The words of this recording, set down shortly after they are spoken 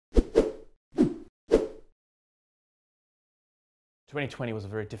2020 was a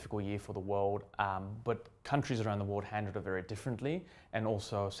very difficult year for the world, but countries around the world handled it very differently, and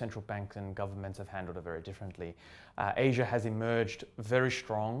also central banks and governments have handled it very differently. Asia has emerged very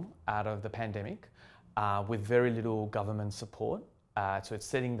strong out of the pandemic with very little government support. So it's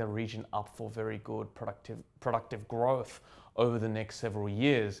setting the region up for very good productive growth over the next several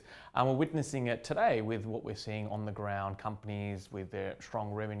years. And we're witnessing it today with what we're seeing on the ground, companies with their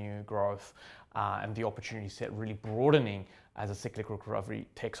strong revenue growth and the opportunity set really broadening as a cyclical recovery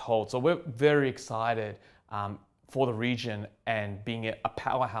takes hold. So we're very excited for the region and being a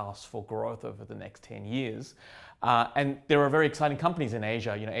powerhouse for growth over the next 10 years. And there are very exciting companies in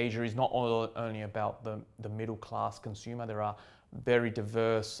Asia. You know, Asia is not only about the middle class consumer. There are very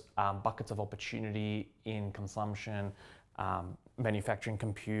diverse buckets of opportunity in consumption, manufacturing,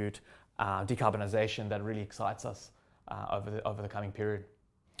 compute, decarbonization that really excites us over the coming period.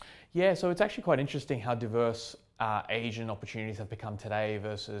 Yeah, so it's actually quite interesting how diverse Asian opportunities have become today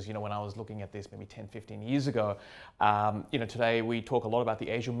versus, you know, when I was looking at this maybe 10, 15 years ago. You know, today we talk a lot about the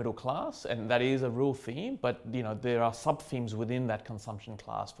Asian middle class, and that is a real theme, but, you know, there are sub-themes within that consumption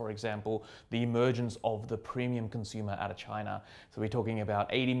class. For example, the emergence of the premium consumer out of China. So we're talking about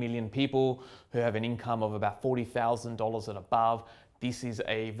 80 million people who have an income of about $40,000 and above. This is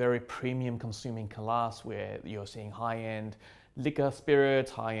a very premium consuming class where you're seeing high-end liquor, spirits,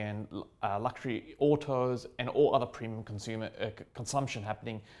 high-end luxury autos, and all other premium consumption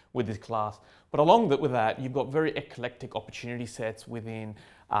happening with this class. But along with that, you've got very eclectic opportunity sets within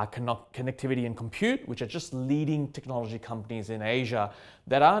connectivity and compute, which are just leading technology companies in Asia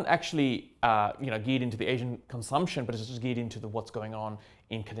that aren't actually geared into the Asian consumption, but it's just geared into what's going on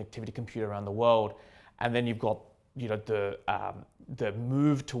in connectivity compute around the world. And then you've got the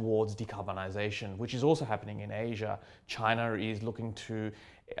move towards decarbonization, which is also happening in Asia. China is looking to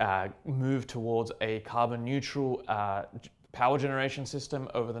move towards a carbon neutral power generation system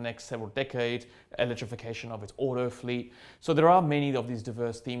over the next several decades, electrification of its auto fleet. So there are many of these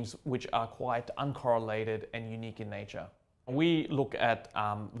diverse themes which are quite uncorrelated and unique in nature. We look at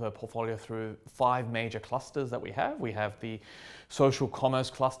the portfolio through 5 major clusters that we have. We have the social commerce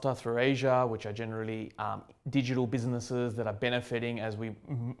cluster through Asia, which are generally digital businesses that are benefiting as we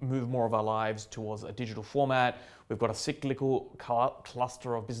move more of our lives towards a digital format. We've got a cyclical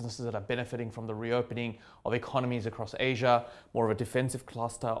cluster of businesses that are benefiting from the reopening of economies across Asia, more of a defensive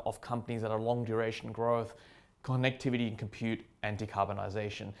cluster of companies that are long duration growth, connectivity and compute, and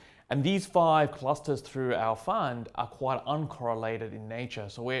decarbonization. And these 5 clusters through our fund are quite uncorrelated in nature.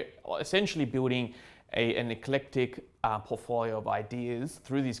 So we're essentially building an eclectic portfolio of ideas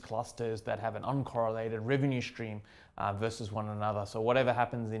through these clusters that have an uncorrelated revenue stream versus one another. So whatever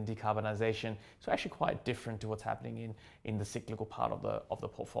happens in decarbonization is actually quite different to what's happening in the cyclical part of the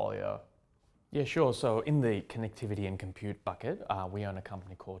portfolio. Yeah, sure. So in the connectivity and compute bucket, we own a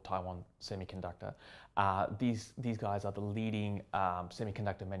company called Taiwan Semiconductor. These guys are the leading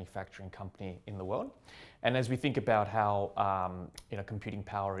semiconductor manufacturing company in the world. And as we think about how computing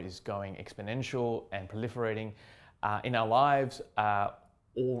power is going exponential and proliferating in our lives,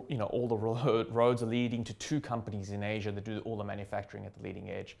 all the roads are leading to 2 companies in Asia that do all the manufacturing at the leading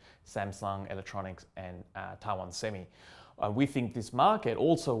edge: Samsung Electronics and Taiwan Semi. We think this market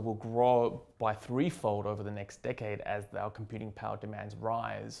also will grow by 3-fold over the next decade as our computing power demands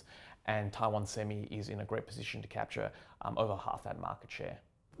rise, and Taiwan Semi is in a great position to capture over half that market share.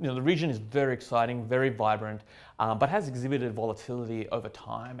 You know, the region is very exciting, very vibrant, but has exhibited volatility over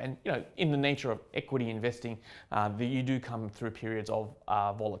time. And in the nature of equity investing, you do come through periods of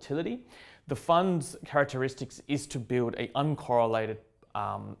volatility. The fund's characteristics is to build an uncorrelated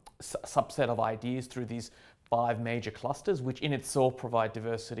subset of ideas through these 5 major clusters, which in itself provide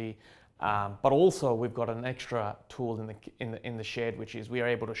diversity. But also we've got an extra tool in the shed, which is we are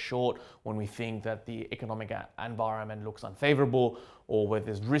able to short when we think that the economic environment looks unfavorable or where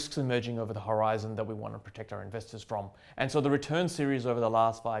there's risks emerging over the horizon that we want to protect our investors from. And so the return series over the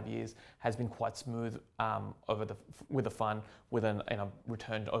last 5 years has been quite smooth with the fund, with a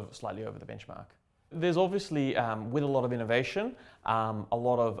return slightly over the benchmark. There's obviously, with a lot of innovation, a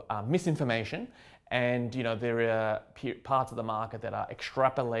lot of misinformation. And there are parts of the market that are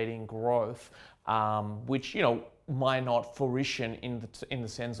extrapolating growth, which might not fruition in the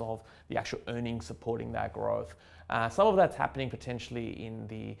sense of the actual earnings supporting that growth. Some of that's happening potentially in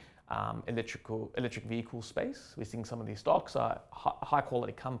the electric vehicle space. We're seeing some of these stocks are high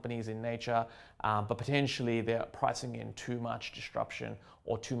quality companies in nature, but potentially they're pricing in too much disruption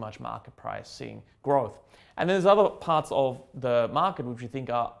or too much market pricing growth. And there's other parts of the market which we think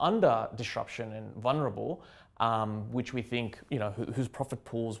are under disruption and vulnerable, which we think, whose profit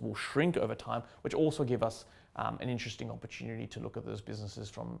pools will shrink over time, which also give us an interesting opportunity to look at those businesses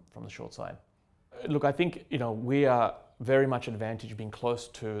from the short side. Look, I think, we are very much advantaged being close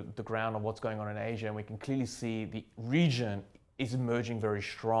to the ground of what's going on in Asia, and we can clearly see the region is emerging very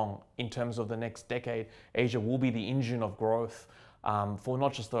strong. In terms of the next decade, Asia will be the engine of growth for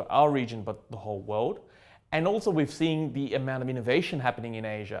not just our region, but the whole world. And also we've seen the amount of innovation happening in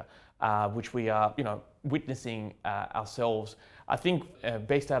Asia, which we are, witnessing ourselves. I think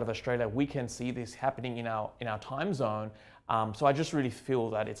based out of Australia, we can see this happening in our time zone. So I just really feel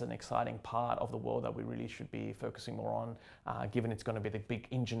that it's an exciting part of the world that we really should be focusing more on, given it's going to be the big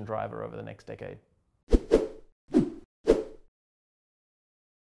engine driver over the next decade.